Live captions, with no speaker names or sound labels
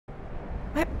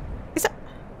Where is that?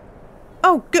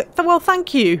 Oh, good. Well,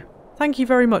 thank you. Thank you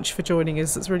very much for joining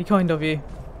us. That's really kind of you.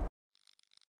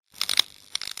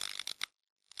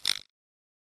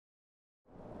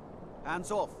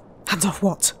 Hands off. Hands off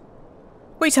what?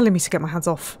 What are you telling me to get my hands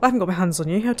off? I haven't got my hands on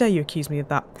you. How dare you accuse me of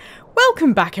that?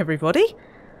 Welcome back, everybody.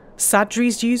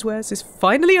 Sadries Usewares is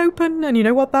finally open, and you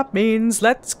know what that means.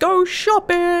 Let's go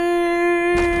shopping!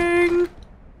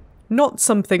 Not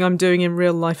something I'm doing in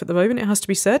real life at the moment, it has to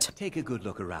be said. Take a good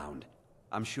look around.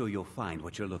 I'm sure you'll find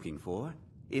what you're looking for.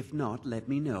 If not, let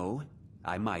me know.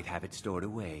 I might have it stored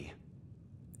away.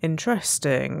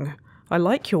 Interesting. I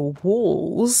like your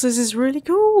walls. This is really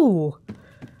cool.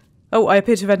 Oh, I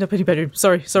appear to have ended up in your bedroom.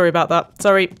 Sorry about that.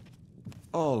 Sorry.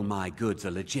 All my goods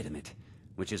are legitimate,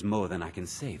 which is more than I can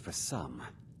say for some.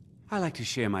 I like to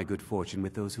share my good fortune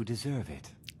with those who deserve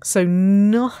it. So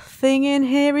nothing in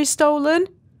here is stolen?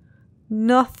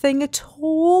 Nothing at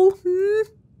all?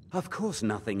 Of course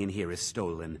nothing in here is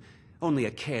stolen. Only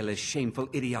a careless, shameful,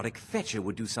 idiotic fetcher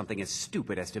would do something as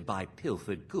stupid as to buy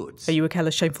pilfered goods. Are you a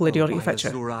careless, shameful, idiotic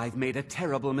fetcher? Azura, I've made a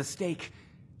terrible mistake.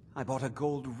 I bought a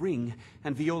gold ring,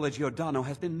 and Viola Giordano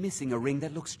has been missing a ring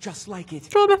that looks just like it.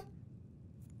 Drama.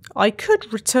 I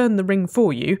could return the ring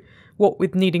for you, what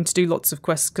with needing to do lots of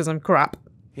quests because I'm crap.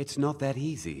 It's not that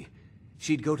easy.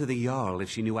 She'd go to the Jarl if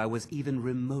she knew I was even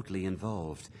remotely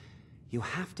involved. You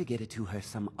have to get it to her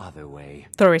some other way.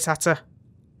 Throw it at her.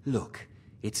 Look,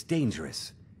 it's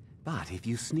dangerous. But if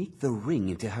you sneak the ring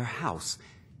into her house,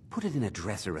 put it in a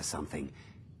dresser or something,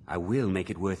 I will make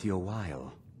it worth your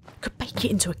while. Could bake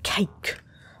it into a cake.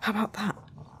 How about that?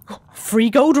 Oh, free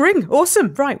gold ring.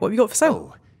 Awesome. Right, what have you got for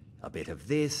sale? Oh, a bit of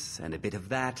this and a bit of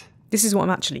that. This is what I'm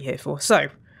actually here for. So,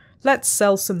 let's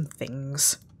sell some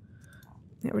things.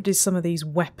 Get rid of some of these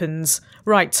weapons.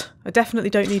 Right, I definitely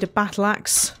don't need a battle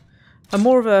axe. I'm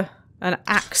more of an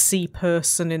axey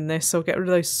person in this, so I'll get rid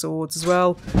of those swords as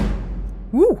well.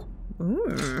 Woo!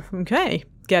 Ooh, okay,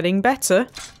 getting better.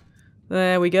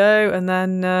 There we go, and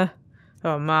then,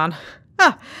 oh man.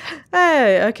 Ah!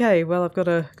 Hey, okay, well I've got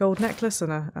a gold necklace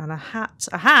and a hat.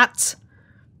 A hat?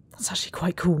 That's actually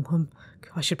quite cool.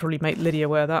 I should probably make Lydia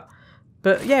wear that.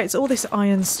 But yeah, it's all this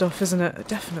iron stuff, isn't it? I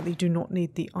definitely do not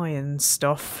need the iron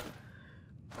stuff.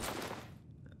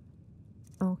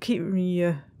 I'll keep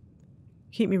me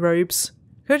robes.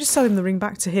 Could I just sell him the ring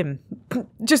back to him?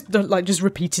 just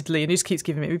repeatedly, and he just keeps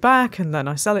giving it me back, and then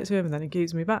I sell it to him, and then he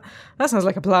gives me back. That sounds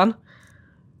like a plan.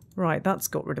 Right, that's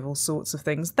got rid of all sorts of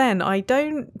things. Then, I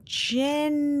don't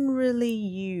generally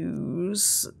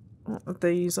use... What of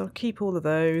these? I'll keep all of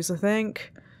those, I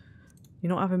think.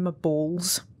 You're not having my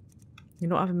balls. You're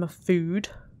not having my food.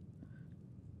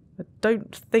 I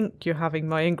don't think you're having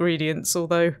my ingredients,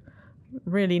 although I don't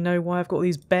really know why I've got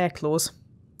these bear claws.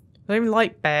 I don't even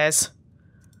like bears.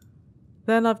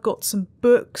 Then I've got some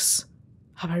books.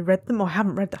 Have I read them? I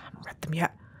haven't read them. I haven't read them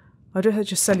yet. I don't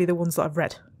just sell you the ones that I've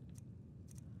read.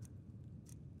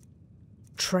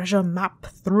 Treasure Map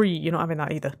 3. You're not having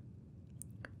that either.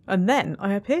 And then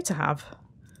I appear to have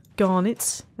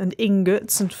garnets and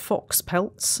ingots and fox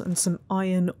pelts and some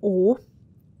iron ore.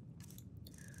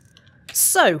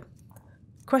 So,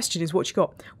 question is what you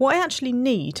got. What I actually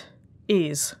need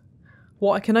is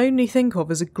what I can only think of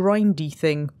as a grindy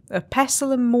thing. A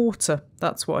pestle and mortar.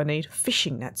 That's what I need.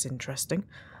 Fishing net's interesting.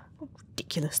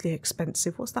 Ridiculously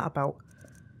expensive. What's that about?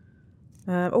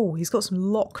 Oh, he's got some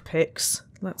lockpicks.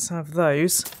 Let's have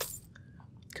those.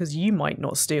 Because you might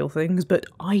not steal things, but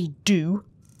I do.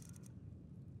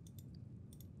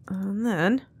 And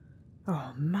then...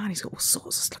 Oh man, he's got all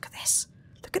sorts. Look at this.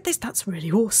 Look at this. That's really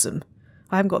awesome.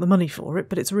 I haven't got the money for it,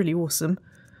 but it's really awesome.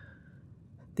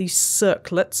 These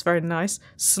circlets, very nice.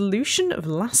 Solution of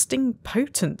lasting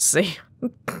potency.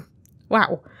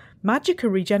 Wow.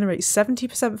 Magicka regenerates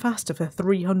 70% faster for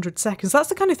 300 seconds. That's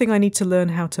the kind of thing I need to learn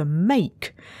how to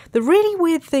make. The really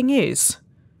weird thing is,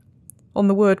 on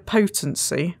the word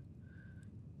potency,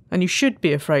 and you should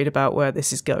be afraid about where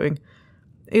this is going,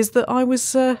 is that I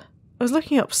was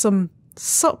looking up some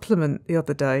supplement the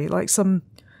other day, like some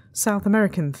South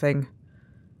American thing,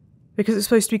 because it's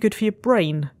supposed to be good for your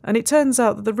brain, and it turns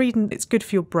out that the reason it's good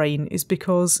for your brain is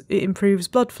because it improves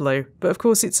blood flow, but of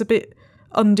course it's a bit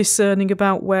undiscerning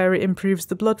about where it improves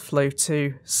the blood flow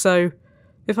to, so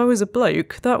if I was a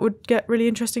bloke, that would get really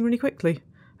interesting really quickly,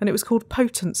 and it was called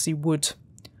potency wood,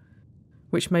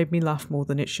 which made me laugh more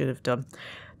than it should have done.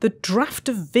 The draft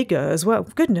of vigour as well.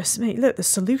 Goodness me, look, the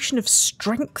solution of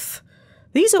strength.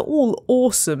 These are all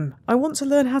awesome. I want to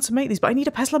learn how to make these, but I need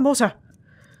a pestle and mortar.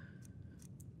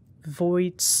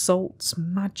 Void salts,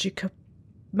 magicka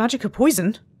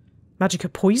poison?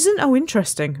 Magicka poison? Oh,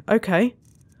 interesting. Okay.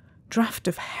 Draft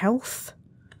of health.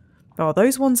 Oh,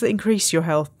 those ones that increase your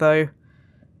health, though.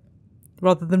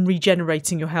 Rather than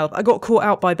regenerating your health. I got caught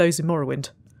out by those in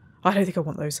Morrowind. I don't think I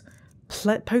want those.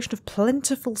 Potion of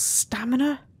Plentiful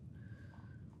Stamina?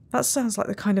 That sounds like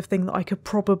the kind of thing that I could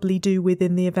probably do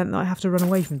within the event that I have to run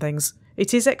away from things.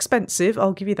 It is expensive,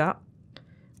 I'll give you that.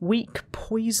 Weak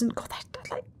Poison... God,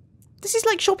 this is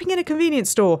like shopping in a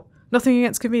convenience store. Nothing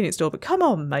against convenience store, but come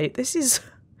on, mate. This is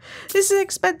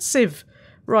expensive.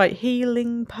 Right,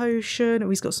 Healing Potion. Oh,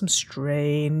 he's got some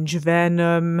strange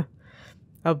venom.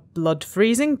 A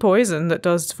blood-freezing poison that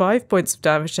does 5 points of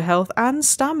damage to health and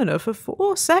stamina for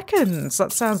 4 seconds.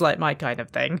 That sounds like my kind of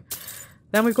thing.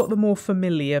 Then we've got the more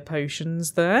familiar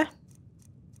potions there.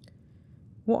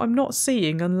 What I'm not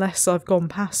seeing, unless I've gone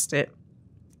past it.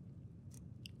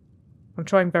 I'm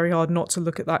trying very hard not to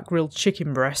look at that grilled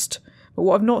chicken breast. But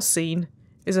what I've not seen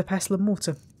is a pestle and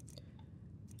mortar.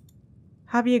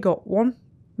 Have you got one?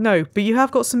 No, but you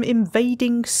have got some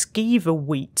invading skeever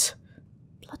wheat.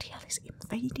 Bloody hell, is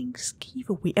invading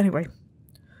skeever wheat? Anyway.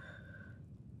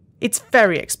 It's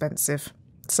very expensive.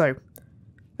 So...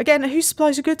 Again, who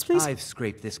supplies your goods, please? I've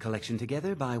scraped this collection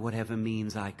together by whatever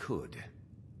means I could.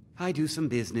 I do some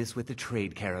business with the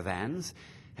trade caravans,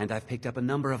 and I've picked up a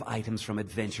number of items from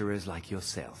adventurers like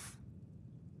yourself.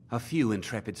 A few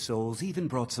intrepid souls even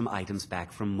brought some items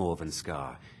back from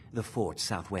Morvenskar, the fort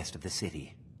southwest of the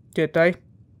city. Did they?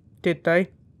 Did they?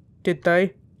 Did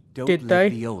they? Don't Did let they?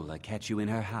 Viola catch you in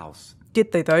her house.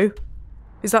 Did they, though?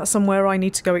 Is that somewhere I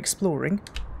need to go exploring?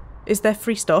 Is there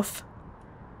free stuff?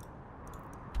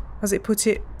 Has it put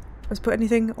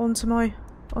anything onto my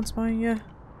my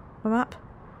map?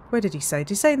 Where did he say? Did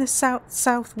he say in the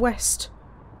southwest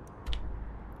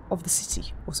of the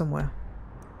city or somewhere?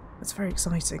 That's very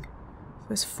exciting.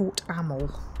 There's Fort Amel.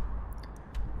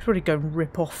 Should probably go and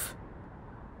rip off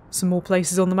some more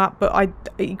places on the map, but I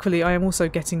am also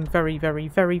getting very, very,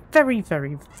 very, very,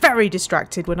 very, very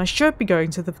distracted when I should be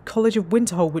going to the College of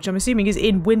Winterhold, which I'm assuming is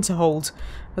in Winterhold,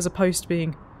 as opposed to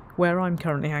being where I'm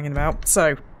currently hanging about.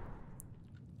 So,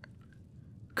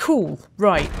 cool,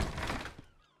 right.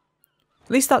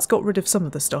 At least that's got rid of some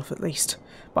of the stuff, at least.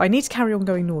 But I need to carry on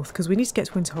going north, because we need to get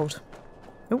to Winterhold.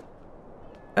 Oh.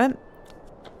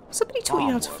 Somebody taught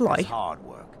you how to fly? It's hard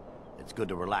work. It's good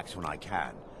to relax when I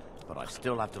can. But I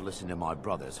still have to listen to my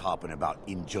brothers harping about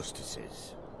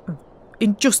injustices.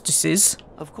 Injustices?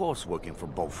 Of course working for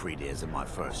Bofrida isn't my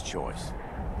first choice.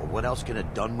 But what else can a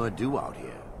Dunmer do out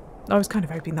here? I was kind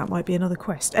of hoping that might be another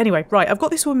quest. Anyway, right, I've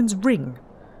got this woman's ring.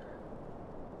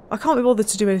 I can't be bothered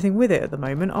to do anything with it at the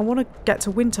moment. I want to get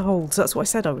to Winterhold, so that's what I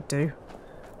said I would do.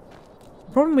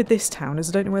 The problem with this town is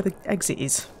I don't know where the exit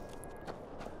is.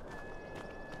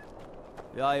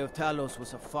 The Eye of Talos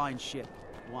was a fine ship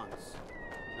once.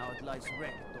 Now it lies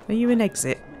wrecked. Are you an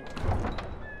exit?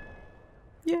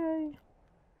 Yay!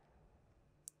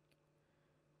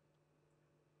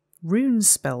 Rune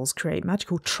spells create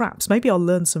magical traps. Maybe I'll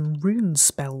learn some rune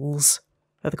spells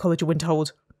at the College of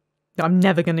Winterhold. I'm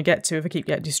never going to get to if I keep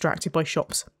getting distracted by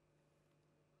shops.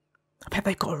 I bet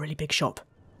they've got a really big shop.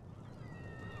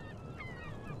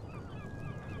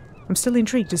 I'm still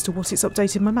intrigued as to what it's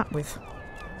updated my map with.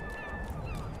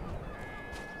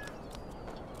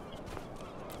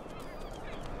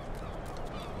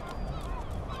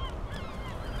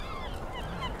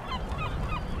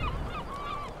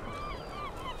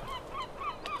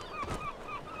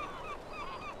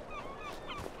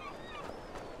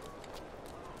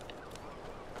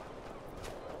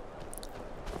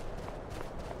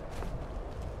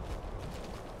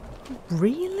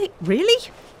 Really?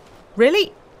 Really?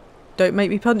 Really? Don't make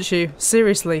me punch you.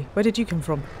 Seriously, where did you come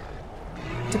from?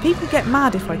 Do people get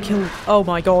mad if I kill... Oh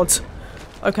my god.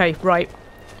 Okay, right.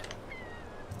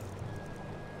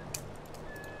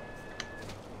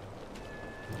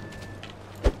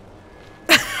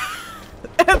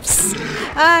 Oops!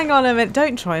 Hang on a minute.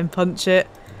 Don't try and punch it.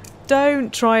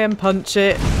 Don't try and punch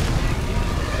it.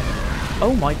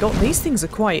 Oh my god, these things are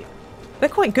quite... They're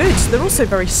quite good. They're also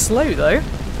very slow though.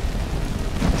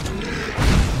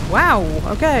 Wow,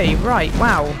 okay, right,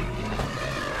 wow.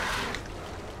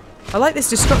 I like this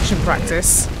destruction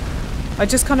practice. I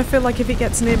just kind of feel like if it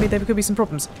gets near me there could be some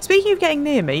problems. Speaking of getting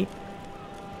near me,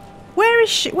 where is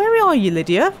she? Where are you,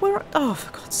 Lydia? Where? Oh,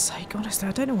 for God's sake, honestly,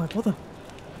 I don't know why I bother.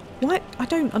 What? I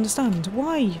don't understand.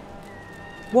 Why?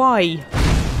 Why?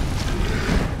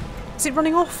 Is it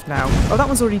running off now? Oh, that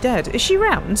one's already dead. Is she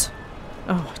round?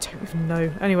 Oh, I don't even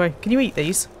know. Anyway, can you eat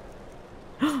these?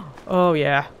 Oh,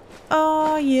 yeah.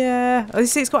 Oh, yeah. I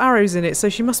see it's got arrows in it, so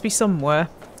she must be somewhere.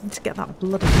 I need to get that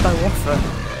bloody bow off her.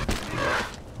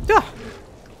 Ah!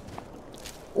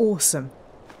 Awesome.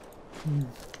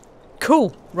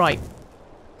 Cool. Right.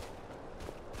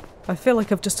 I feel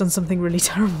like I've just done something really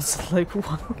terrible to the local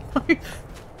wildlife.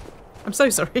 I'm so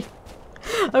sorry.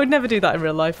 I would never do that in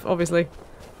real life, obviously.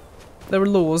 There are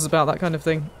laws about that kind of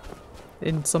thing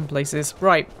in some places.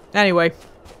 Right, anyway.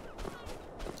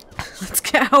 Let's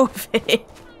get out of here.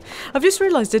 I've just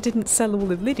realised I didn't sell all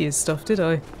of Lydia's stuff, did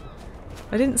I?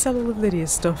 I didn't sell all of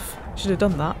Lydia's stuff. Should have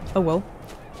done that. Oh well.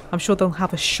 I'm sure they'll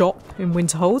have a shop in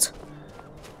Winterhold.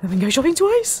 And we can go shopping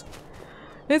twice.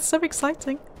 It's so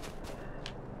exciting.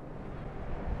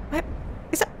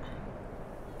 Is that...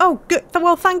 Oh, good.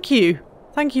 Well, thank you.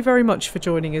 Thank you very much for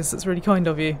joining us. That's really kind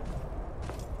of you.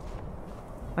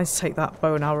 I just take that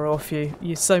bow and arrow off you.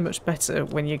 You're so much better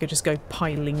when you could just go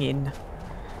piling in.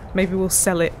 Maybe we'll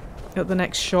sell it at the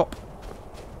next shop.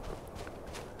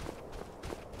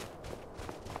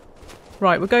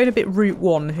 Right, we're going a bit Route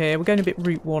 1 here. We're going a bit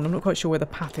Route 1. I'm not quite sure where the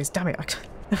path is. Damn it.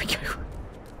 There we go.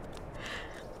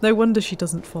 No wonder she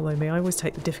doesn't follow me. I always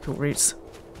take the difficult routes.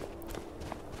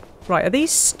 Right, are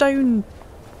these stone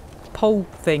pole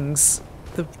things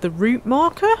the route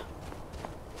marker?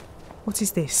 What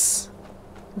is this?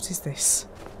 What is this?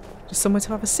 Just somewhere to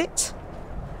have a sit?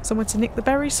 Somewhere to nick the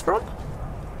berries from?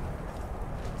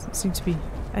 Doesn't seem to be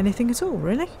anything at all,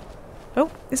 really.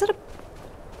 Oh, is that a...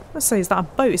 Let's say, is that a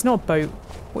boat? It's not a boat.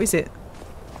 What is it?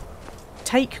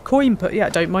 Take coin put. Yeah,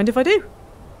 don't mind if I do.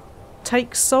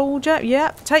 Take soldier.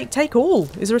 Yeah, take all.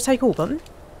 Is there a take all button?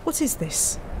 What is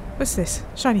this? What's this?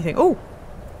 Shiny thing. Oh!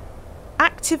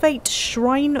 Activate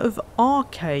Shrine of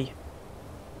Arche.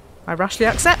 I rashly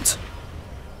accept.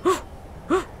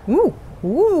 Ooh!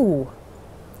 Ooh!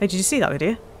 Hey, did you see that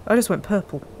video? I just went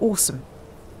purple. Awesome.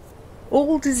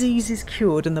 All diseases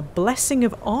cured and the blessing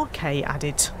of Arche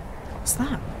added. What's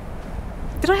that?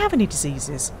 Did I have any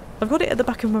diseases? I've got it at the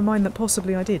back of my mind that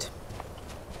possibly I did.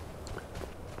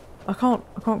 I can't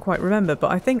quite remember,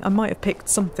 but I think I might have picked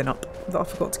something up that I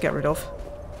forgot to get rid of.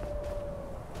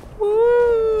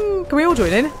 Woo! Can we all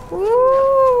join in?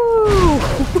 Woo!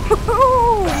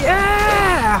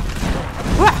 Yeah!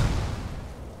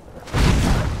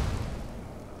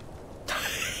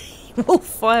 Wolf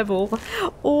fireball.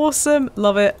 Awesome.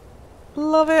 Love it.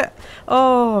 Love it.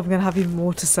 Oh, I'm going to have even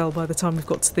more to sell by the time we've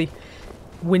got to the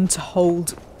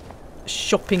Winterhold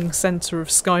shopping centre of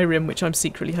Skyrim, which I'm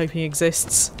secretly hoping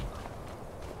exists.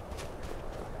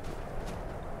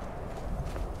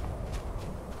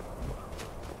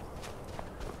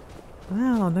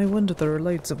 Well, no wonder there are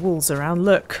loads of wolves around.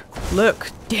 Look. Look.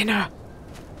 Dinner.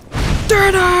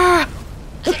 Dinner!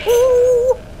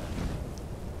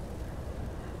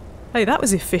 Hey, that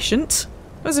was efficient.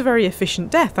 That was a very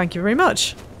efficient death, thank you very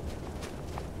much.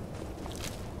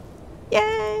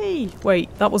 Yay!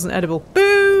 Wait, that wasn't edible.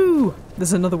 Boo!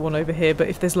 There's another one over here, but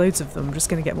if there's loads of them, I'm just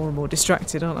going to get more and more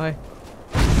distracted, aren't I?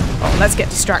 Oh, let's get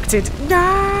distracted.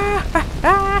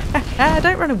 Ah!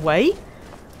 Don't run away.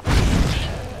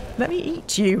 Let me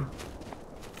eat you.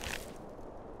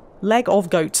 Leg of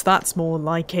goat, that's more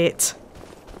like it.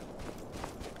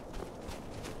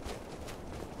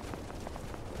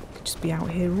 Could just be out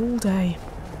here all day.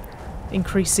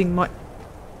 Increasing my...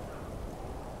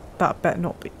 That better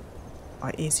not be...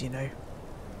 It is, you know.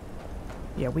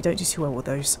 Yeah, we don't do too well with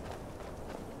those.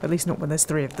 At least not when there's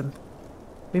 3 of them.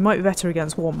 We might be better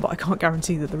against 1, but I can't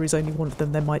guarantee that there is only 1 of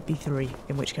them. There might be 3,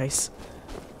 in which case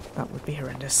that would be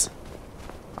horrendous.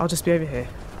 I'll just be over here.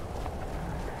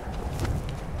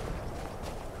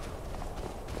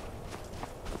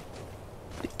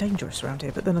 Bit dangerous around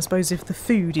here, but then I suppose if the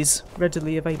food is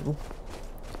readily available...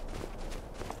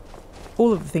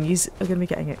 All of the thingies are going to be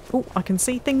getting it. Oh, I can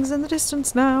see things in the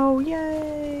distance now.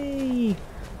 Yay!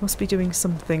 Must be doing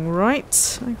something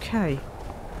right. Okay.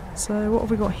 So what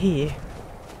have we got here?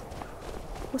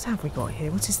 What have we got here?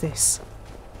 What is this?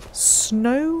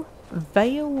 Snow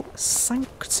Vale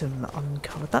Sanctum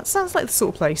uncovered. That sounds like the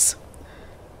sort of place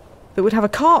that would have a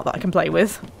cart that I can play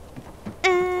with.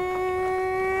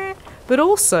 But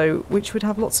also which would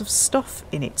have lots of stuff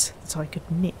in it that I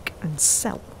could nick and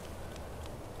sell.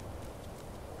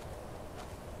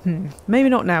 Maybe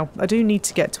not now. I do need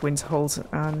to get to Winterhold,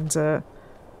 and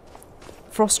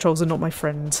frost trolls are not my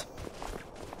friend.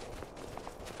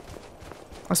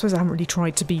 I suppose I haven't really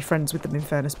tried to be friends with them in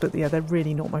fairness, but yeah, they're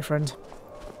really not my friend.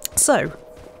 So,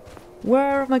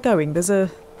 where am I going? There's a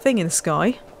thing in the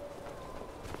sky.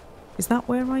 Is that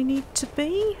where I need to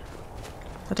be?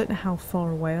 I don't know how far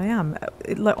away I am.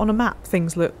 Like on a map,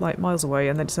 things look like miles away,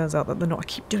 and then it turns out that they're not. I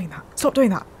keep doing that. Stop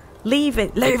doing that. Leave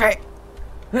it. Leave it.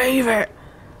 Leave it.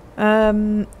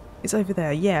 It's over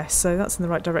there. Yeah, so that's in the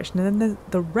right direction. And then there's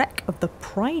the wreck of the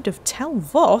Pride of Tel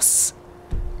Vos.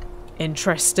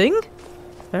 Interesting.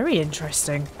 Very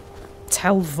interesting.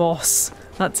 Tel Vos.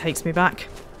 That takes me back.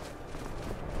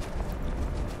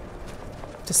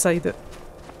 to say that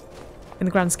in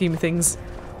the grand scheme of things,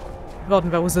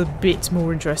 Vardenfell was a bit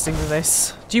more interesting than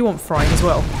this. Do you want frying as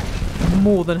well?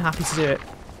 More than happy to do it.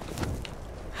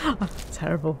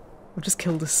 Terrible. I've just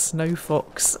killed a snow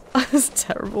fox. That's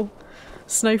terrible.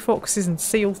 Snow foxes and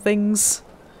seal things.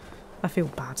 I feel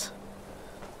bad.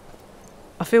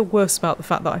 I feel worse about the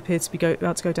fact that I appear to be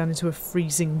about to go down into a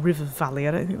freezing river valley.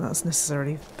 I don't think that's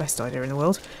necessarily the best idea in the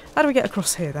world. How do we get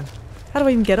across here then? How do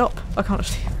I even get up? I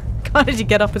can't actually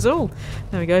get up at all.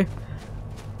 There we go.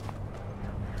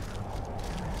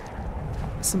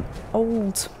 Some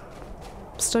old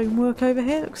stonework over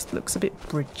here. Looks a bit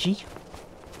bridgy.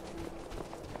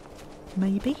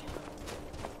 Maybe.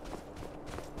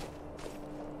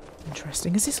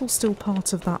 Interesting. Is this all still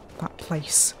part of that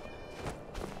place?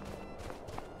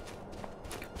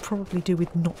 Probably do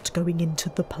with not going into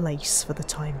the place for the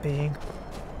time being.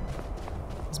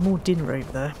 There's more dinner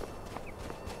over there.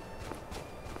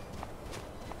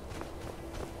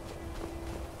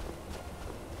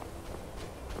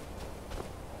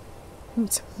 Ooh,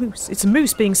 it's a moose. It's a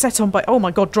moose being set on by... Oh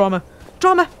my god, drama.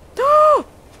 Drama! Oh!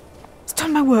 It's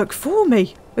done my work for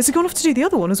me. Has it gone off to do the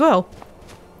other one as well?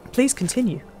 Please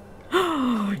continue.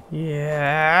 Oh,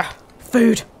 yeah.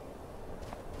 Food.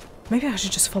 Maybe I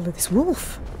should just follow this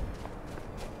wolf.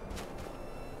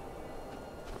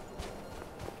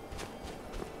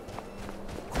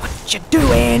 What you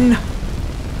doing?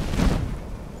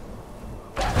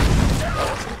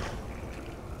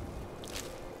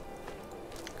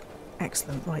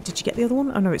 Excellent. Right, did you get the other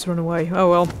one? Oh no, it's run away. Oh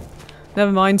well.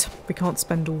 Never mind. We can't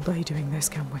spend all day doing this,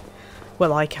 can we?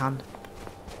 Well, I can.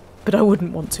 But I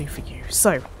wouldn't want to for you.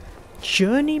 So,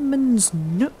 Journeyman's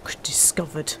Nook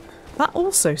discovered. That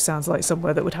also sounds like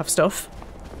somewhere that would have stuff.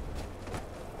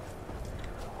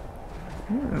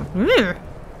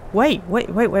 Wait.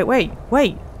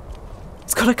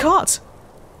 It's got a cart.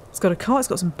 It's got a cart. It's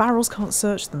got some barrels. Can't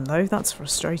search them though. That's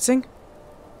frustrating.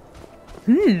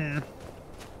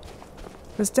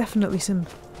 There's definitely some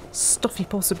stuffy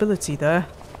possibility there.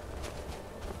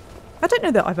 I don't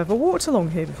know that I've ever walked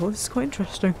along here before. This is quite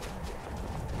interesting.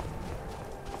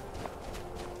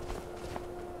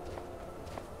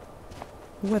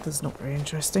 The weather's not very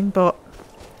interesting, but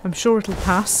I'm sure it'll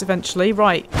pass eventually.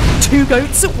 Right, 2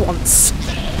 goats at once.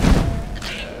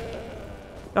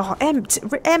 Oh,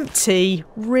 empty,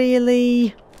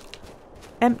 really?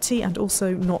 Empty and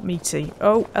also not meaty.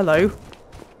 Oh, hello.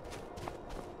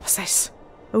 What's this?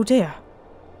 Oh dear.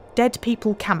 Dead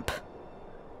people camp.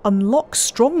 Unlock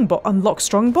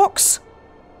strongbox?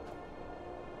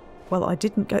 Well, I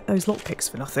didn't get those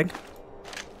lockpicks for nothing.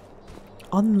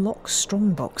 Unlock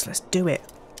strongbox. Let's do it.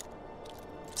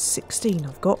 16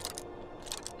 I've got.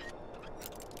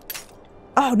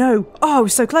 Oh no! Oh, I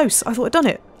was so close. I thought I'd done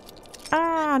it.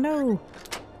 Ah, no.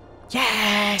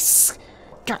 Yes!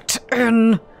 Get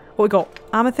in! What we got?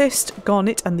 Amethyst,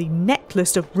 garnet, and the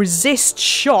necklace of resist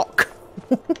shock.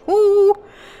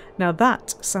 Now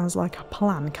that sounds like a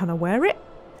plan. Can I wear it?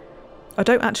 I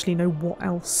don't actually know what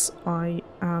else I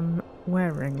am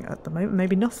wearing at the moment.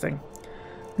 Maybe nothing.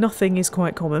 Nothing is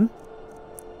quite common.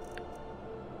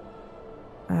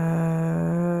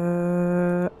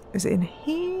 Is it in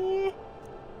here?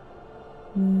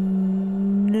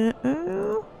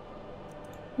 No.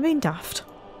 I'm being daft.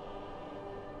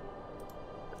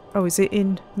 Oh, is it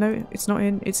in? No, it's not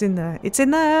in. It's in there. It's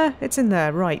in there! It's in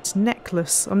there. Right,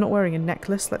 necklace. I'm not wearing a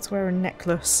necklace. Let's wear a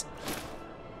necklace.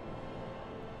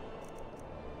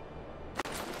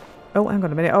 Oh, hang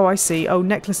on a minute. Oh, I see. Oh,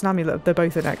 necklace and amulet. They're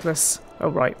both a necklace. Oh,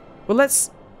 right. Well,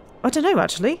 let's... I don't know,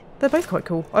 actually. They're both quite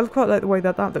cool. I quite like the way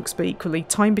that that looks, but equally,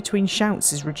 time between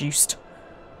shouts is reduced.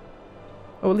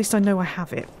 Oh, at least I know I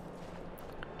have it.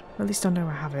 At least I know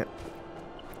I have it.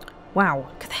 Wow,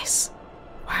 look at this.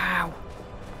 Wow.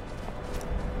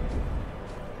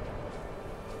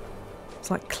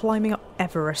 It's like climbing up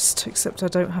Everest, except I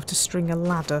don't have to string a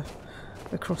ladder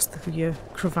across the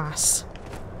crevasse.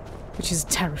 Which is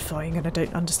terrifying, and I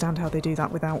don't understand how they do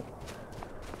that without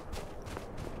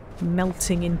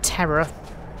melting in terror.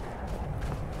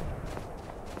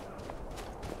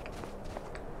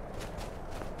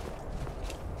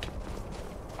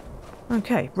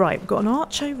 Okay, right, we've got an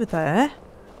arch over there,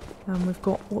 and we've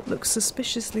got what looks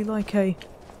suspiciously like a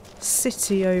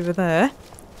city over there,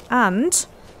 and...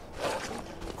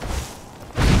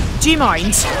 Do you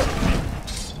mind?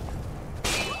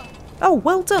 Oh,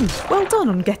 well done. Well done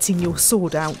on getting your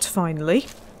sword out, finally.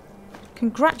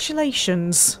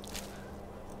 Congratulations.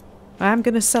 I am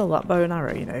going to sell that bow and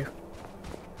arrow, you know.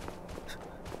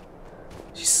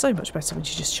 She's so much better when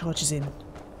she just charges in.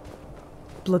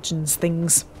 Bludgeons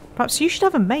things. Perhaps you should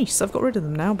have a mace. I've got rid of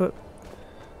them now, but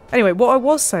Anyway, what I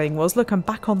was saying was, look, I'm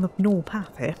back on the normal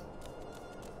path here.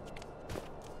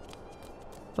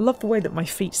 I love the way that my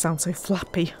feet sound so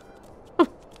flappy.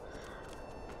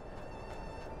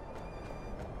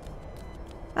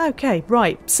 Okay,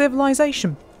 right.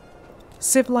 Civilization.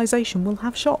 Civilization will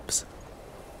have shops.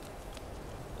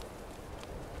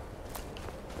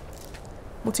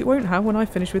 What it won't have when I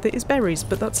finish with it is berries,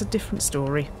 but that's a different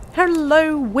story.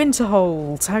 Hello,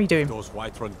 Winterhold. How are you doing? Those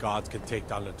Whiterun gods can take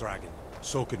down the dragon.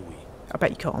 So can we. I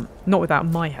bet you can't. Not without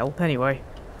my help, anyway.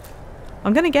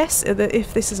 I'm going to guess that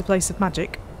if this is a place of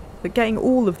magic, that getting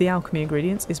all of the alchemy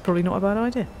ingredients is probably not a bad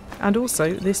idea. And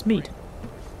also this mead.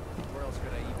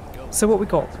 So what we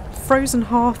got? Frozen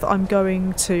Hearth, I'm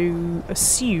going to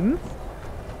assume,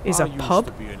 is a pub.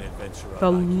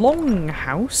 The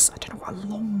Longhouse. I don't know what a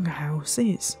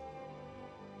Longhouse is.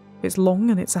 It's long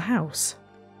and it's a house.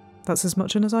 That's as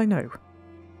much as I know.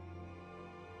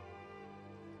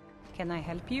 Can I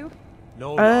help you?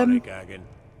 No, Gaggin.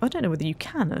 I don't know whether you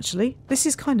can, actually. This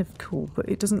is kind of cool, but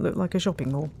it doesn't look like a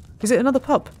shopping mall. Is it another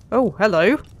pub? Oh,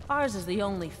 hello. Ours is the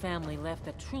only family left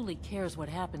that truly cares what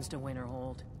happens to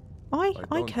Winterhold. I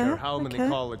don't care how many care.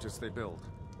 colleges they build,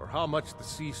 or how much the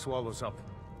sea swallows up.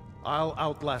 I'll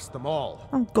outlast them all.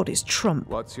 Oh god, it's Trump.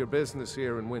 What's your business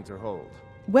here in Winterhold?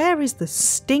 Where is the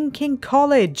stinking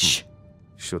college?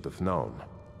 Should have known.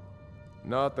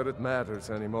 Not that it matters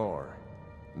anymore.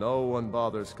 No one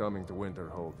bothers coming to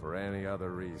Winterhold for any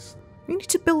other reason. You need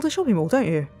to build a shopping mall, don't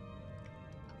you?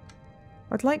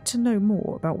 I'd like to know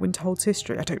more about Winterhold's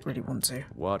history. I don't really want to.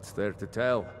 What's there to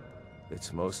tell?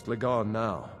 It's mostly gone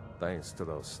now, thanks to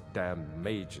those damn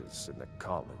mages in the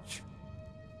college.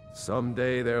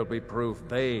 Someday there'll be proof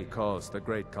they caused the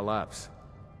Great Collapse.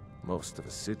 Most of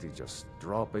the city just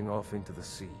dropping off into the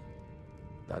sea.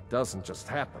 That doesn't just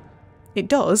happen. It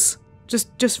does.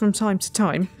 Just from time to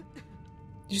time.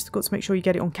 You just got to make sure you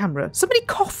get it on camera. Somebody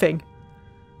coughing!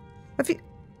 Have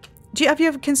you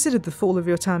ever considered the fall of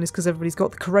your town is because everybody's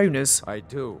got the coronas? I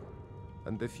do.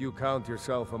 And if you count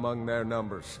yourself among their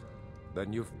numbers,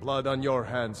 then you've blood on your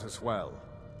hands as well.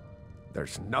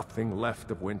 There's nothing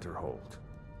left of Winterhold.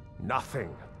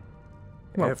 Nothing.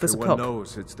 Well, there's a Everyone pub.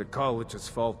 knows it's the college's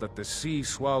fault that the sea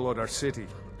swallowed our city.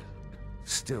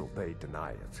 Still they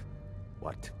deny it.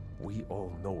 But we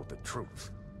all know the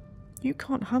truth. You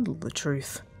can't handle the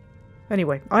truth.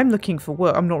 Anyway, I'm looking for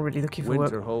work. I'm not really looking for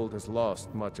work. Winterhold has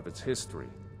lost much of its history,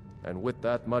 and with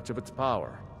that much of its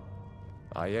power.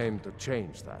 I aim to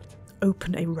change that.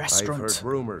 Open a restaurant. I've heard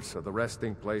rumors of the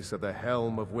resting place of the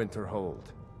Helm of Winterhold.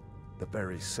 The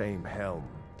very same helm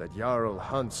that Jarl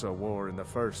Hansa wore in the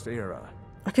First Era.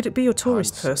 Could it be your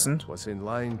tourist Hansa person? was in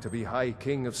line to be High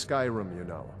King of Skyrim, you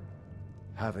know.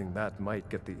 Having that might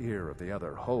get the ear of the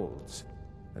other holds,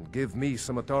 and give me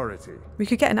some authority. We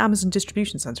could get an Amazon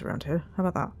distribution centre around here. How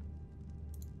about that?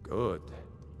 Good.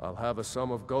 I'll have a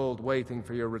sum of gold waiting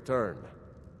for your return.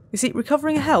 You see,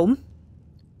 recovering a helm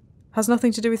has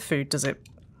nothing to do with food, does it?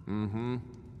 Mm-hmm.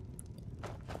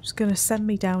 Just gonna send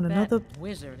me down another That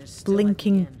wizard is still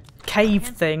blinking at the inn. cave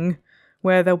thing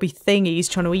where there'll be thingies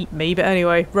trying to eat me. But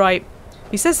anyway, right.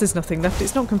 He says there's nothing left.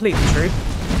 It's not completely true.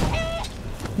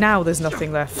 Now there's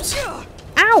nothing left.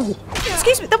 Ow!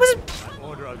 Excuse me, that was a...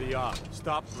 Order of the Yard.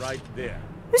 Stop right there.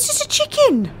 It's just a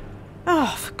chicken!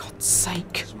 Oh, for God's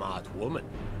sake. Smart woman.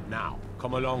 Now,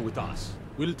 come along with us.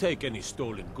 We'll take any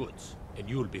stolen goods, and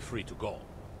you'll be free to go.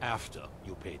 After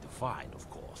you pay the fine, of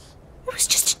course. It was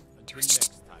just Until a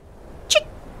next time.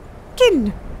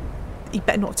 chicken! He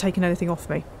better not have taken anything off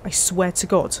me. I swear to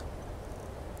God.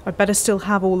 I better still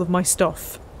have all of my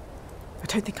stuff. I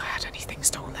don't think I had anything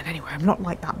stolen anyway. I'm not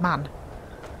like that man.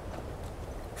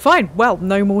 Fine. Well,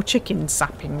 no more chicken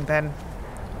sapping then.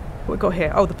 What we got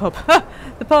here? Oh, the pub.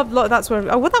 The pub, that's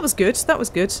where... Oh, well, that was good. That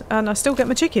was good. And I still get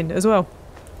my chicken as well.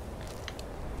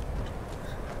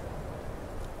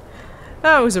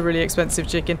 That was a really expensive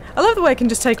chicken. I love the way I can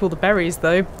just take all the berries,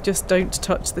 though. Just don't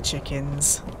touch the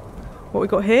chickens. What we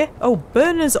got here? Oh,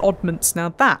 Burner's Oddments. Now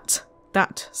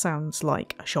that sounds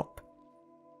like a shop.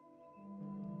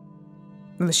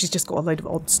 Unless she's just got a load of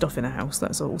odd stuff in her house.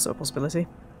 That's also a possibility.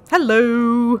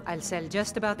 Hello! I'll sell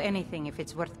just about anything if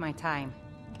it's worth my time.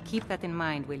 Keep that in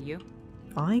mind, will you?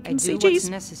 I can see do what's cheese.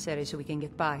 necessary so we can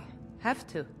get by. Have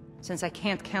to, since I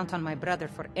can't count on my brother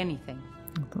for anything.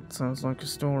 That sounds like a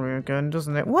story again,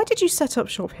 doesn't it? Why did you set up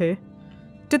shop here?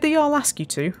 Did the Jarl ask you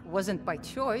to? Wasn't by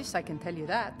choice, I can tell you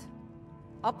that.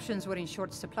 Options were in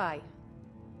short supply.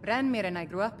 Branmir and I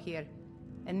grew up here,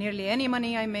 and nearly any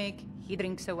money I make, he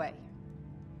drinks away.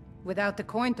 Without the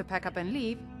coin to pack up and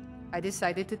leave, I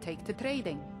decided to take to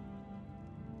trading.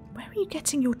 Where are you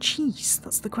getting your cheese?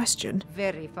 That's the question.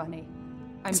 Very funny.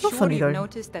 I'm It's not sure funny, you've though.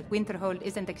 noticed that Winterhold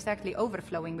isn't exactly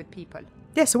overflowing with people.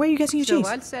 Yeah, so where are you getting your So cheese?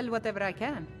 I'll sell whatever I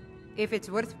can. If it's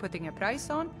worth putting a price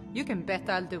on, you can bet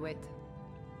I'll do it.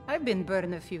 I've been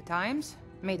burned a few times,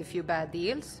 made a few bad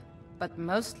deals, but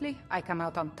mostly I come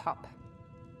out on top.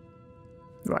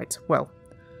 Right, well.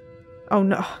 Oh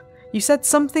no. You said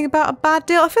something about a bad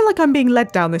deal? I feel like I'm being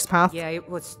led down this path. Yeah, it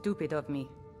was stupid of me.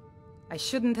 I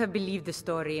shouldn't have believed the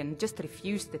story and just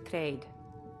refused the trade.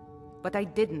 But I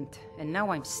didn't, and now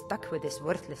I'm stuck with this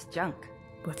worthless junk.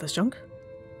 Worthless junk?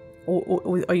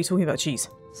 Or are you talking about cheese?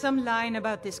 Some line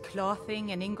about this clothing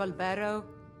in Ingol Barrow.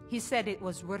 He said it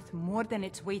was worth more than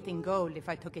its weight in gold if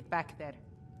I took it back there.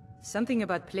 Something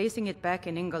about placing it back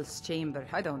in Ingol's chamber,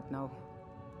 I don't know.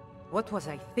 What was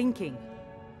I thinking?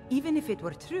 Even if it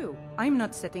were true, I'm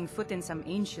not setting foot in some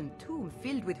ancient tomb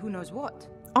filled with who knows what.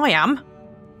 I am.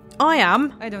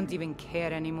 I don't even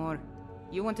care anymore.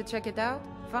 You want to check it out?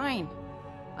 Fine.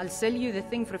 I'll sell you the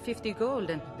thing for 50 gold,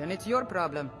 and then it's your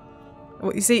problem.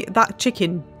 Well, you see, that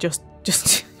chicken just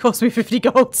cost me 50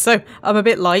 gold, so I'm a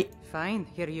bit light. Fine,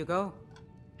 here you go.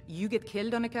 You get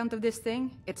killed on account of this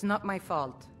thing, it's not my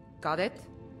fault. Got it?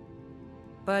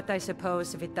 But I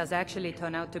suppose if it does actually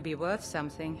turn out to be worth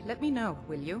something, let me know,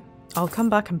 will you? I'll come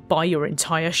back and buy your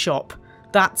entire shop.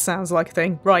 That sounds like a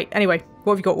thing. Right, anyway,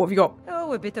 what have you got? What have you got?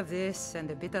 Oh, a bit of this and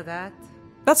a bit of that.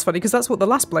 That's funny, because that's what the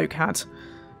last bloke had.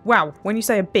 Wow, when you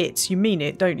say a bit, you mean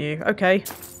it, don't you? Okay.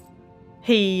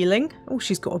 Healing. Oh,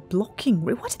 she's got a blocking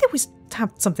room. Why did they always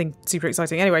have something super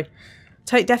exciting? Anyway,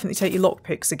 definitely take your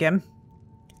lockpicks again.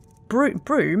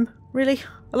 Broom? Really?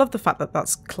 I love the fact that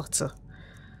that's clutter.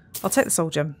 I'll take the soul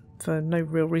gem for no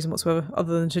real reason whatsoever,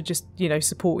 other than to just, you know,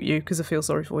 support you, because I feel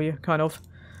sorry for you, kind of.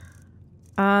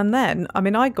 And then, I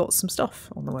mean, I got some stuff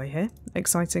on the way here,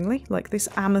 excitingly, like this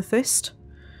amethyst,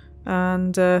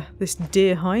 and this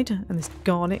deer hide, and this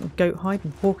garnet, and goat hide,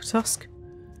 and pork tusk.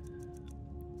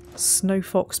 Snow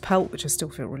fox pelt, which I still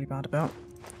feel really bad about.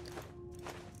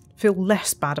 Feel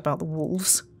less bad about the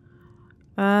wolves.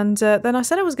 And then I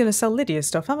said I was going to sell Lydia's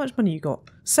stuff. How much money you got?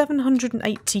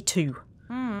 782.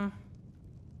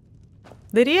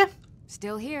 Lydia?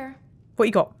 Still here. What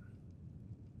you got?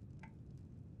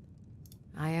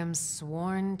 I am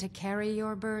sworn to carry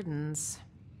your burdens.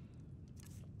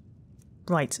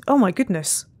 Right. Oh my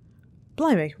goodness.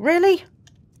 Blimey. Really?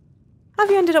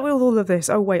 Have you ended up with all of this?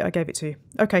 Oh wait, I gave it to you.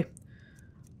 Okay.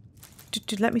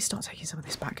 Let me start taking some of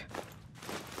this back.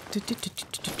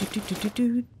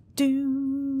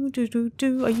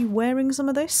 Are you wearing some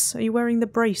of this? Are you wearing the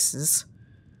braces?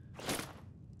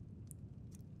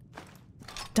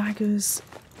 Daggers,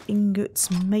 ingots,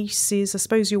 maces. I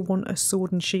suppose you'll want a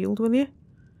sword and shield, will you?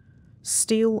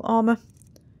 Steel armour.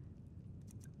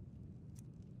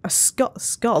 A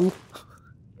skull?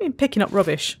 You've been picking up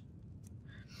rubbish.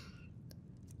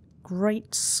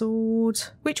 Great sword.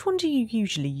 Which one do you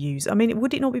usually use? I mean,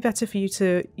 would it not be better for you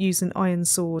to use an iron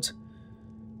sword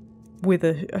with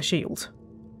a shield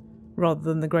rather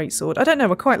than the great sword? I don't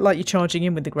know. I quite like you charging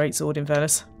in with the great sword, in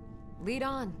fairness. Lead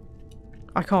on.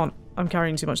 I can't. I'm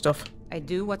carrying too much stuff. I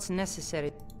do what's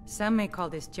necessary. Some may call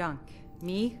this junk.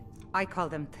 Me, I call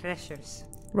them treasures.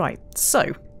 Right, so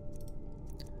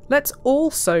let's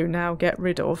also now get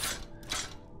rid of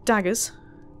daggers,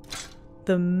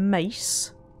 the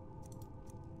mace,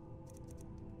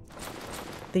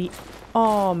 the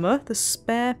armour, the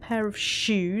spare pair of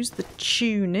shoes, the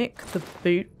tunic, the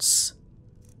boots,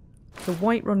 the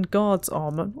Whiterun Guard's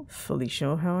armour. I'm not fully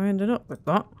sure how I ended up with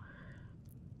that.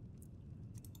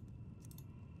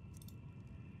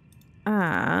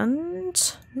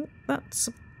 And that's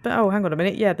about, oh, hang on a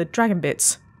minute. Yeah, the dragon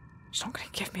bits. She's not going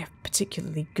to give me a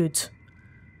particularly good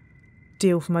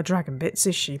deal for my dragon bits,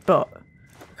 is she? But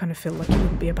I kind of feel like it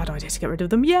wouldn't be a bad idea to get rid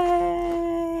of them.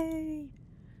 Yay!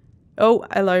 Oh,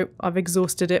 hello. I've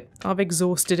exhausted it. I've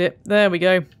exhausted it. There we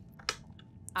go.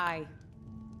 I've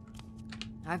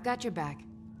got your back.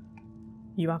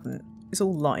 You haven't. It's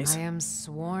all lies. I am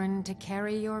sworn to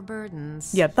carry your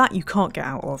burdens. Yeah, that you can't get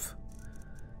out of.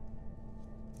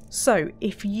 So,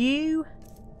 if you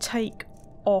take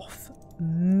off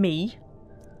me,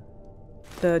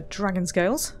 the dragon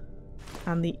scales,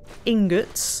 and the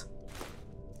ingots,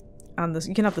 and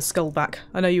you can have the skull back.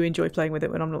 I know you enjoy playing with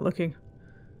it when I'm not looking.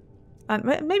 And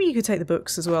maybe you could take the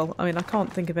books as well. I mean, I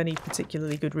can't think of any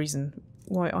particularly good reason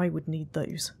why I would need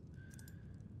those.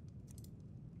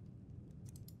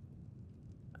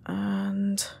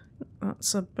 And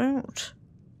that's about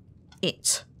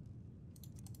it.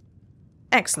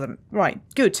 Excellent. Right.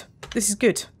 Good. This is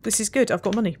good. This is good. I've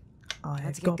got money.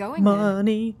 I've got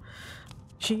money.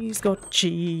 She's got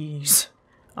cheese.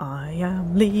 I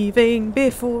am leaving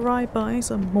before I buy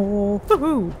some more.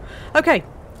 Woohoo! Okay.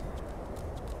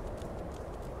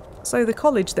 So the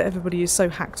college that everybody is so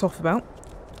hacked off about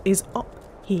is up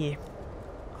here.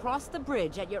 Cross the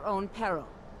bridge at your own peril.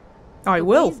 I The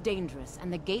will. way is dangerous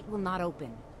and the gate will not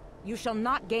open. You shall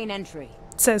not gain entry.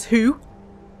 Says who?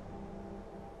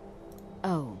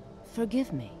 Oh,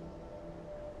 forgive me.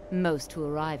 Most who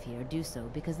arrive here do so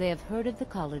because they have heard of the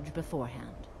college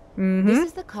beforehand. This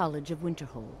is the College of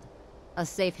Winterhold, a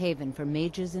safe haven for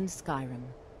mages in Skyrim,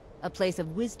 a place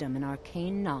of wisdom and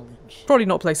arcane knowledge. Probably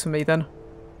not a place for me then.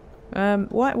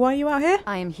 Why are you out here?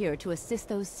 I am here to assist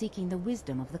those seeking the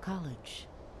wisdom of the college.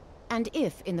 And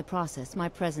if, in the process, my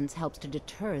presence helps to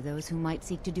deter those who might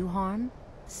seek to do harm,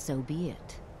 so be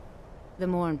it. The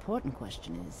more important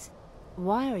question is,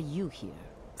 why are you here?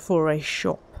 For a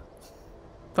shop.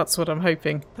 That's what I'm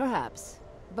hoping. Perhaps.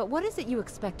 But what is it you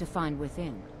expect to find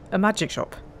within? A magic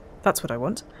shop. That's what I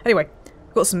want. Anyway,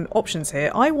 I've got some options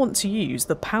here. I want to use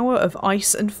the power of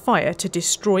ice and fire to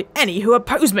destroy any who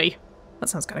oppose me. That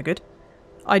sounds kind of good.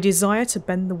 I desire to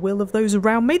bend the will of those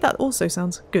around me. That also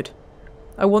sounds good.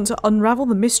 I want to unravel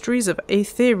the mysteries of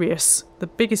Aetherius. The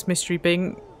biggest mystery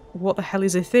being, what the hell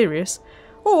is Aetherius?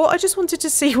 Or I just wanted to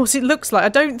see what it looks like. I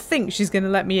don't think she's going to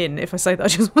let me in if I say that. I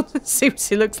just want to see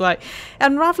what it looks like.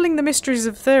 Unraveling the mysteries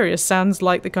of Aetherius sounds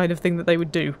like the kind of thing that they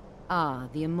would do. Ah,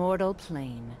 the immortal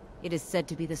plane. It is said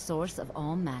to be the source of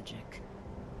all magic.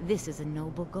 This is a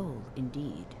noble goal,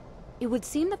 indeed. It would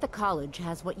seem that the college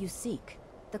has what you seek.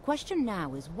 The question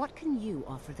now is, what can you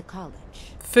offer the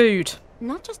college? Food.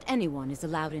 Not just anyone is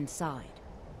allowed inside.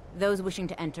 Those wishing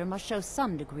to enter must show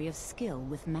some degree of skill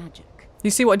with magic. You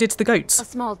see what I did to the goats? A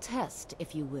small test,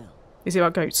 if you will. Is it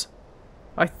about goats?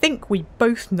 I think we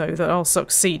both know that I'll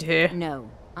succeed here.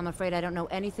 No, I'm afraid I don't know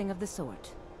anything of the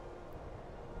sort.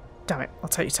 Damn it, I'll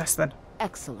take your test then.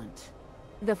 Excellent.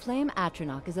 The Flame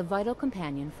Atronach is a vital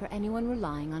companion for anyone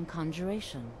relying on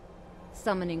conjuration.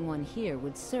 Summoning one here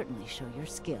would certainly show your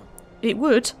skill. It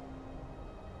would.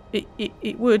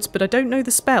 It would, but I don't know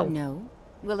the spell. No?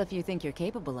 Well, if you think you're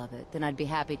capable of it, then I'd be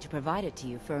happy to provide it to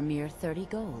you for a mere 30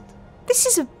 gold. This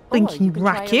is a Or blinking you could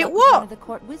try your racket. luck with one What? of the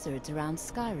court wizards around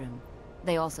Skyrim.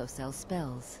 They also sell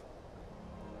spells.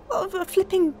 What a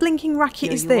flipping blinking racket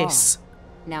Here is you this? are.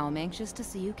 Now I'm anxious to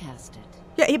see you cast it.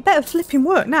 Yeah, it better flipping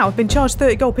work now. I've been charged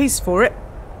 30 gold pieces for it.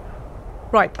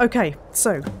 Right, okay,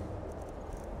 so.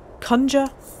 Conjure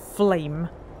flame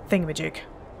thingamajig.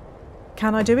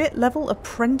 Can I do it? Level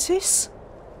apprentice?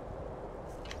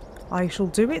 I shall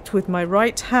do it with my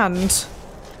right hand.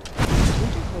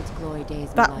 Winterhold's glory days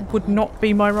may lie That would behind. not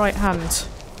be my right hand.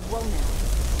 Whoa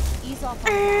now. Ease off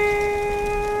on the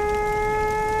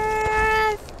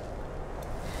magic.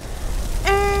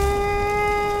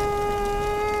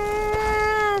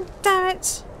 Damn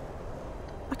it!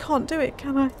 I can't do it,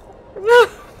 can I?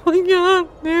 I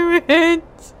can't do it!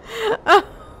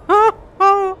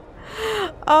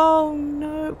 Oh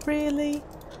no, really?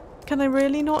 Can I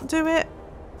really not do it?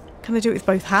 Can I do it with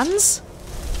both hands?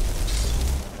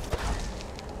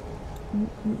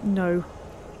 No.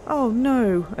 Oh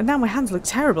no. And now my hands look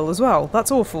terrible as well.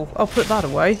 That's awful. I'll put that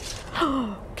away.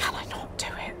 Can I not do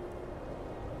it?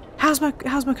 How's my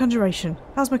conjuration?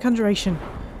 How's my conjuration?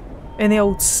 In the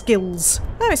old skills.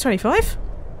 Oh, it's 25.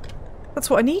 That's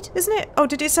what I need, isn't it? Oh,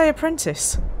 did it say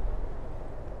apprentice?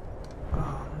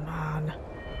 Oh man.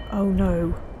 Oh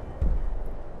no.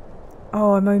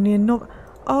 Oh, I'm only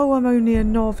a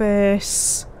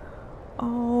novice.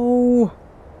 Oh.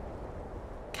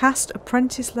 Cast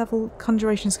apprentice level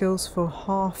conjuration skills for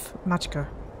half magicka.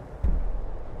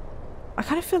 I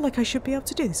kind of feel like I should be able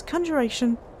to do this.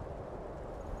 Conjuration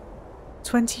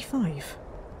 25.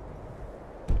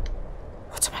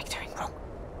 What am I doing wrong?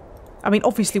 I mean,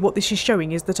 obviously what this is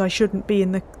showing is that I shouldn't be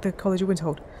in the College of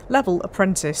Winterhold. Level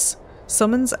apprentice.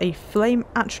 Summons a flame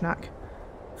atronach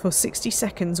for 60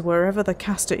 seconds wherever the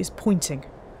caster is pointing.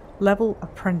 Level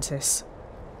apprentice.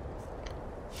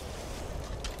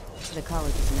 The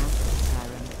college is an asset to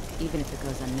Skyrim, even if it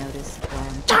goes unnoticed or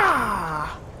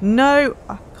Ah! No!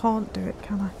 I can't do it,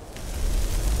 can I?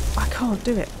 I can't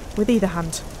do it with either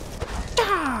hand.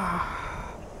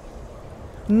 Ah!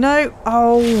 No!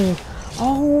 Oh!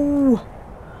 Oh!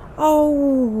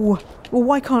 Oh! Well,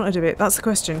 why can't I do it? That's the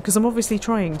question, because I'm obviously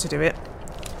trying to do it.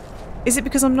 Is it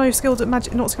because I'm not skilled at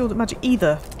magic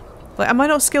either? Like, am I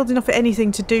not skilled enough at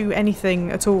anything to do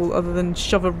anything at all other than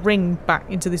shove a ring back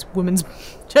into this woman's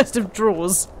chest of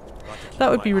drawers? That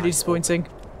would be really disappointing.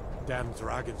 Damn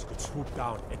dragons could swoop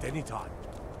down at any time.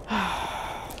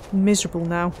 Miserable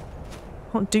now.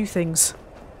 Can't do things.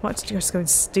 Might just go and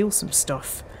steal some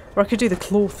stuff. Or I could do the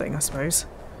claw thing, I suppose.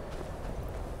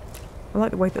 I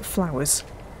like the way that flowers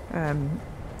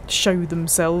show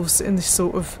themselves in this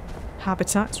sort of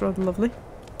habitat. It's rather lovely.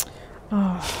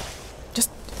 Oh, just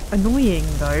annoying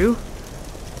though.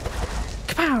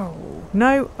 Kapow!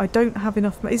 No, I don't have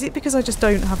enough. Is it because I just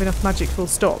don't have enough magic? Full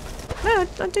stop. No,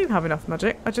 I do have enough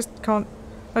magic. I just can't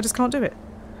do it.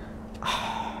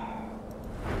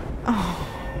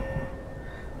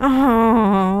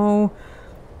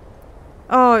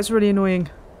 Oh, it's really annoying.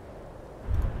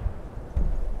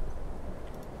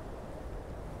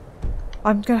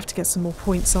 I'm going to have to get some more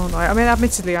points, aren't I? I mean,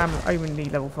 admittedly, I'm only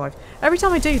level 5. Every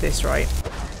time I do this, right,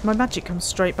 my magic comes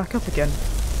straight back up again.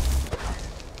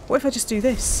 What if I just do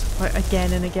this? Like,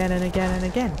 again and again and again and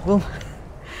again?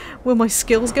 Will my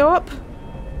skills go up?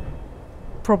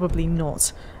 Probably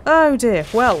not. Oh dear.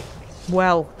 Well,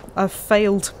 I've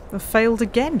failed. I've failed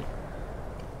again.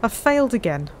 I've failed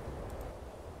again.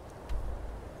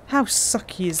 How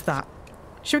sucky is that?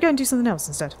 Should we go and do something else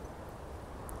instead?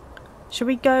 Shall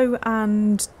we go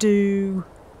and do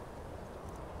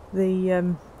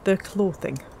the claw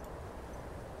thing?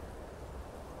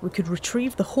 We could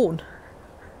retrieve the horn.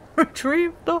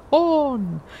 Retrieve the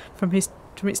horn from its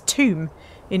tomb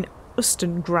in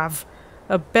Ustengrav,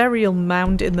 a burial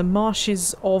mound in the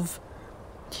marshes of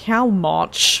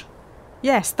Hjalmarch.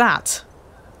 Yes, that.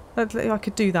 I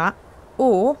could do that.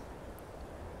 Or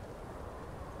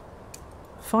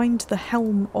find the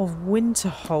helm of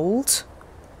Winterhold.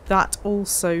 That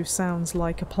also sounds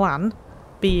like a plan,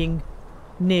 being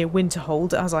near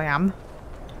Winterhold as I am.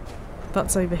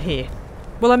 That's over here.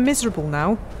 Well, I'm miserable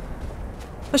now.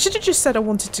 I should have just said I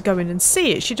wanted to go in and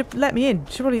see it. She'd have let me in.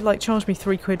 She'd probably like charge me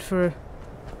 £3 for a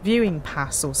viewing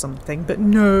pass or something. But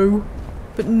no.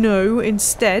 But no,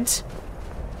 instead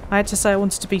I had to say I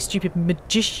wanted to be stupid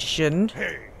magician.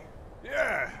 Hey.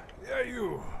 Yeah,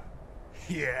 you.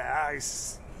 Yeah, I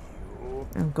see you.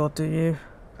 Oh god, do you?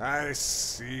 I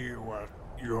see what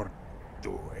you're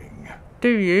doing. Do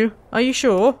you? Are you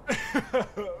sure?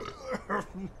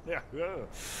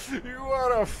 You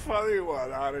are a funny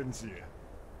one, aren't you?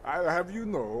 I'll have you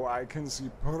know I can see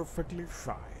perfectly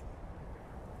fine.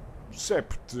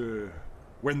 Except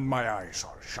when my eyes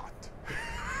are shut.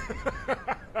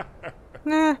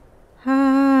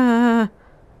 I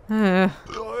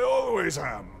always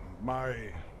am, my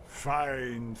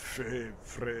fine,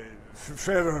 feathered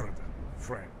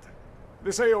friend.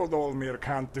 They say old Olmir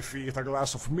can't defeat a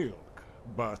glass of milk,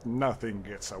 but nothing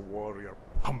gets a warrior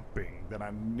pumping than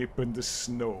a nip in the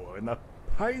snow and a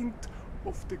pint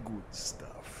of the good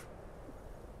stuff.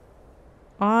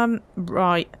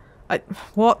 Right.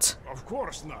 What? Of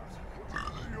course not.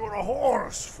 You're a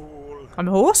horse, fool. I'm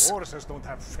a horse? Horses don't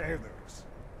have feathers.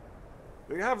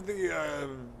 They have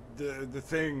the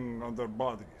thing on their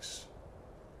bodies.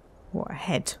 What, a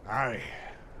head? Aye,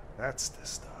 that's the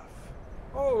stuff.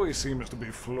 Always seems to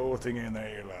be floating in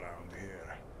ale around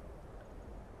here.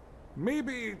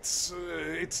 Maybe it's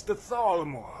the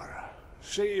Thalmor,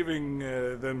 shaving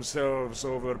themselves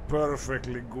over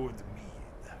perfectly good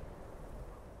mead.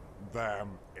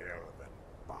 Damn elven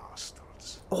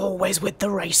bastards. Always with the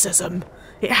racism.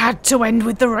 It had to end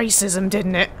with the racism,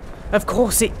 didn't it? Of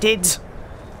course it did.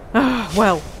 Ah,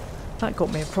 well, that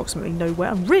got me approximately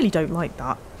nowhere. I really don't like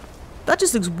that. That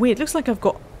just looks weird. It looks like I've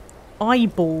got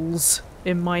eyeballs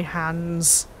in my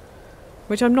hands.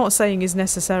 Which I'm not saying is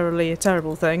necessarily a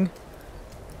terrible thing.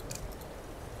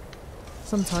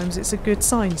 Sometimes it's a good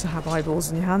sign to have eyeballs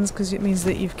in your hands because it means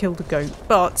that you've killed a goat.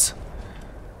 But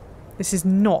this is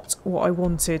not what I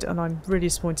wanted and I'm really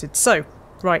disappointed. So,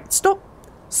 right, stop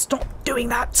doing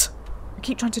that! I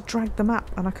keep trying to drag the map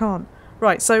and I can't.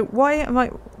 Right, so why am I...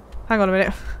 Hang on a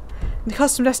minute. The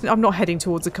custom destination... I'm not heading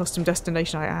towards a custom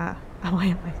destination. Am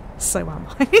I? So am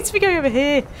I. It's me going over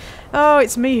here. Oh,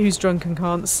 it's me who's drunk and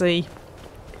can't see.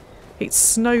 It's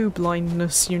snow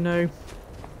blindness, you know.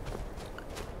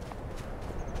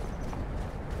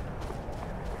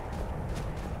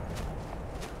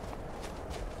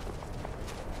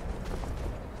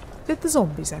 Did the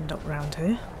zombies end up round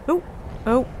here? Oh,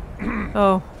 oh,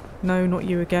 oh, no, not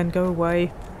you again, go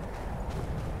away.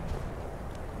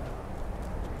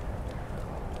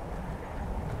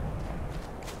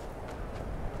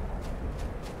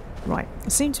 Right, I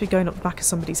seem to be going up the back of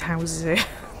somebody's houses here.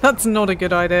 That's not a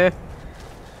good idea.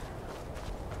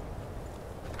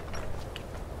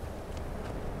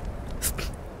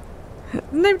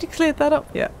 Nobody cleared that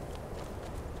up yet.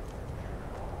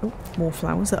 Oh, more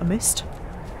flowers that I missed.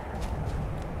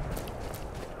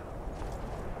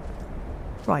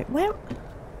 Right,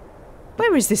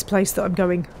 where is this place that I'm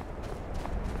going?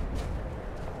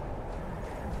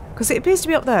 Because it appears to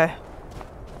be up there.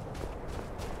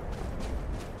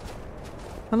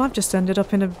 And I've just ended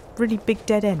up in a really big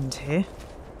dead end here.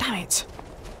 Damn it!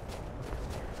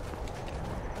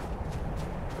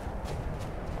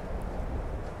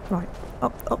 Right,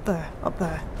 up there, up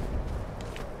there.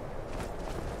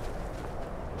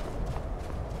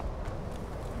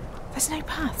 There's no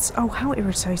paths. Oh, how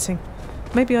irritating.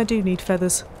 Maybe I do need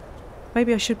feathers.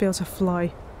 Maybe I should be able to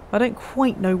fly. I don't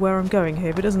quite know where I'm going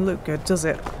here, but it doesn't look good, does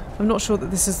it? I'm not sure that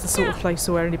this is the sort of place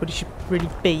where anybody should really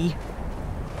be.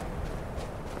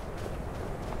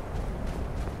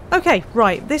 Okay,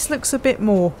 right, this looks a bit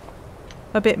more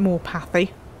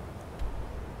pathy.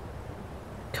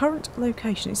 Current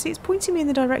location. See, it's pointing me in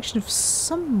the direction of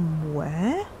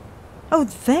somewhere. Oh,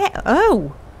 there.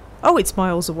 Oh! Oh, it's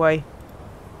miles away.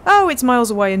 Oh, it's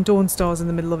miles away and Dawnstar's in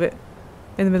the middle of it.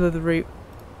 In the middle of the route.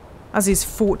 As is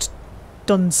Fort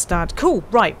Dunstad. Cool,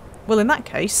 right. Well, in that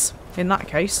case,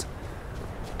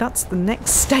 that's the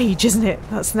next stage, isn't it?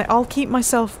 I'll keep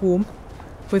myself warm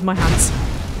with my hands.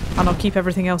 And I'll keep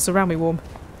everything else around me warm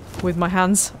with my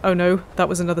hands. Oh no, that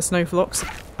was another Snowflox.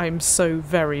 I'm so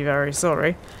very, very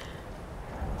sorry.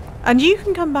 And you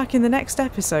can come back in the next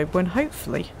episode when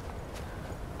hopefully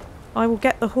I will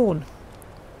get the horn.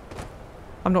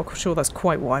 I'm not sure that's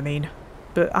quite what I mean.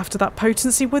 But after that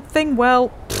potency wood thing,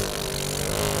 well,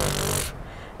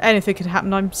 anything can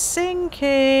happen. I'm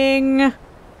sinking.